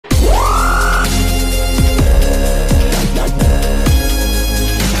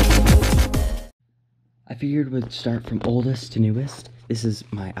figured we'd start from oldest to newest. This is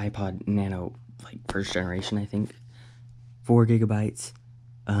my iPod Nano, like first generation, I think. 4 gigabytes.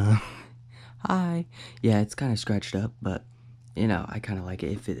 Hi. Yeah, it's kind of scratched up, but you know, I kind of like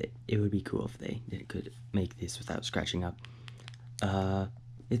it. If it would be cool if they could make this without scratching up.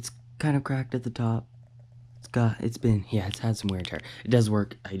 It's kind of cracked at the top. It's had some wear and tear. It does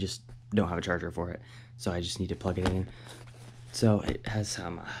work. I just don't have a charger for it, so I just need to plug it in. So it has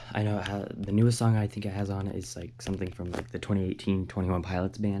some, I know the newest song I think it has on it is like something from like the 2018 21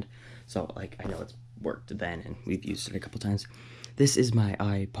 Pilots band. So like I know it's worked then and we've used it a couple times. This is my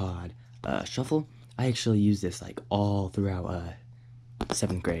iPod Shuffle. I actually used this like all throughout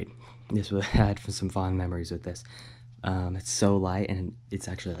 7th grade. I had some fond memories with this. It's so light and it's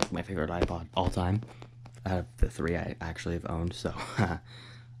actually like my favorite iPod all time out of the 3 I actually have owned. So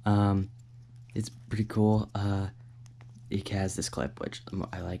it's pretty cool. It has this clip, which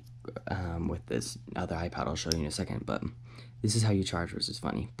I like with this other iPod I'll show you in a second, but this is how you charge, which is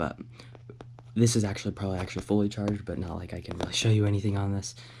funny. But this is probably fully charged, but not like I can really show you anything on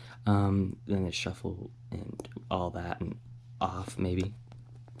this. Then it's shuffle and all that and off, maybe.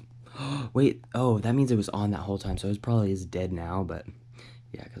 Wait, oh, that means it was on that whole time, so it probably is dead now, but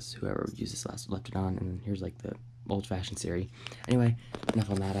yeah, because whoever used this last left it on, and then here's like the old-fashioned Siri. Anyway, enough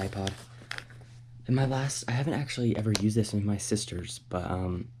on that iPod. And I haven't actually ever used this in my sister's, but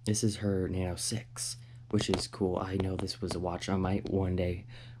this is her Nano 6, which is cool. I know this was a watch I might one day,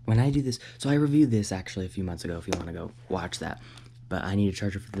 when I do this, so I reviewed this actually a few months ago if you want to go watch that, but I need a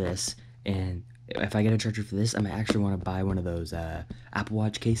charger for this, and if I get a charger for this, I might actually want to buy one of those Apple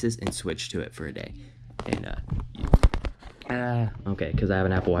Watch cases and switch to it for a day. And, okay, because I have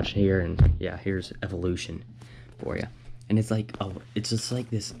an Apple Watch here, and yeah, here's Evolution for you. And it's like, it's just like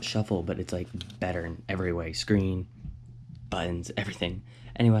this shuffle, but it's like better in every way. Screen, buttons, everything.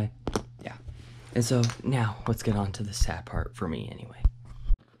 Anyway, yeah. And so now let's get on to the sad part for me anyway.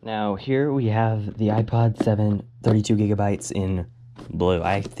 Now here we have the iPod 7, 32 gigabytes in blue,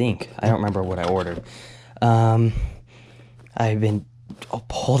 I think. I don't remember what I ordered. I've been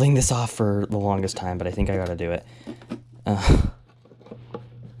holding this off for the longest time, but I think I gotta do it.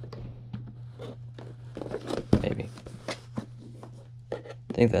 Maybe.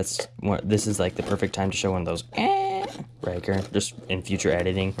 I think this is like the perfect time to show one of those right here, just in future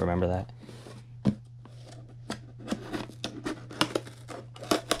editing, remember that?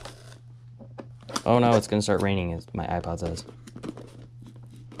 Oh no, it's gonna start raining, as my iPod says.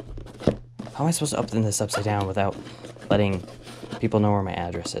 How am I supposed to open this upside down without letting people know where my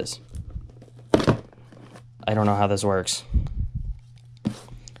address is? I don't know how this works.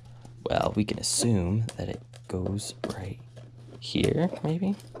 Well, we can assume that it goes right here,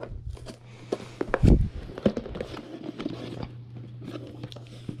 maybe?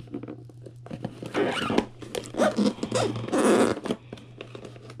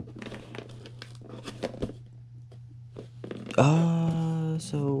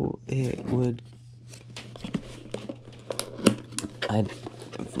 So it would... I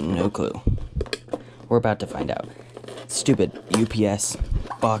have no clue. We're about to find out. Stupid UPS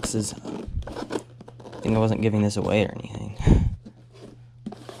boxes. I think I wasn't giving this away or anything.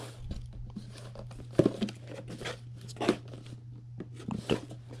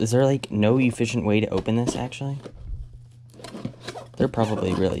 Is there like no efficient way to open this actually? There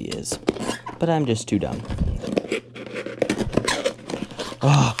probably really is. But I'm just too dumb.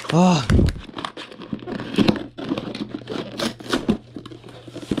 Oh.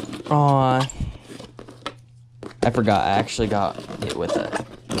 Aw. I forgot, I actually got it with a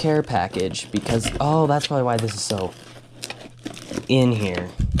care package because, oh, that's probably why this is so in here.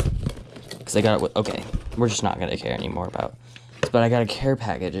 Because I got it with, okay, we're just not going to care anymore about this, but I got a care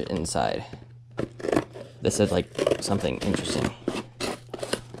package inside. This said, like, something interesting.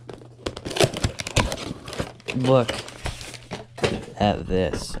 Look at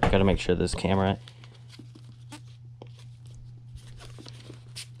this. I gotta make sure this camera...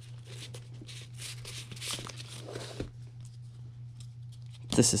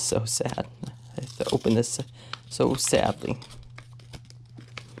 This is so sad. I have to open this so sadly.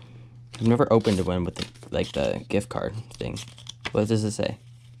 I've never opened one with the gift card thing. What does it say?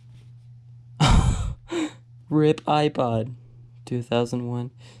 RIP iPod.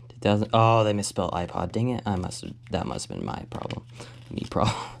 2001. 2000. Oh, they misspelled iPod. Dang it. That must have been my problem.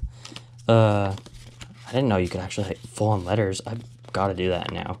 I didn't know you could actually hit full-on letters. I've got to do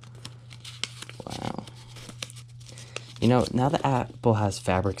that now. Wow. You know, now that Apple has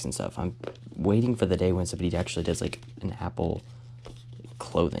fabrics and stuff, I'm waiting for the day when somebody actually does like an Apple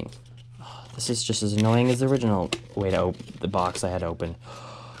clothing. Oh, this is just as annoying as the original way to open the box I had open.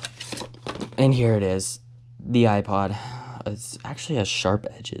 And here it is. the iPod. It's actually has sharp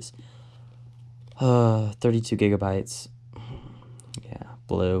edges. 32 gigabytes. Yeah,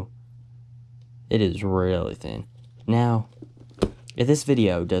 blue. It is really thin. Now, if this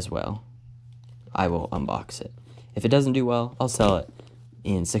video does well, I will unbox it. If it doesn't do well, I'll sell it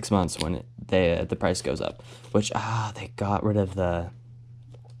in 6 months when the price goes up. Which, they got rid of the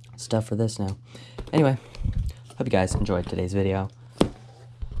stuff for this now. Anyway, hope you guys enjoyed today's video.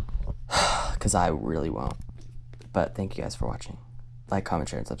 Because I really won't. But thank you guys for watching. Like, comment,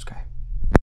 share, and subscribe.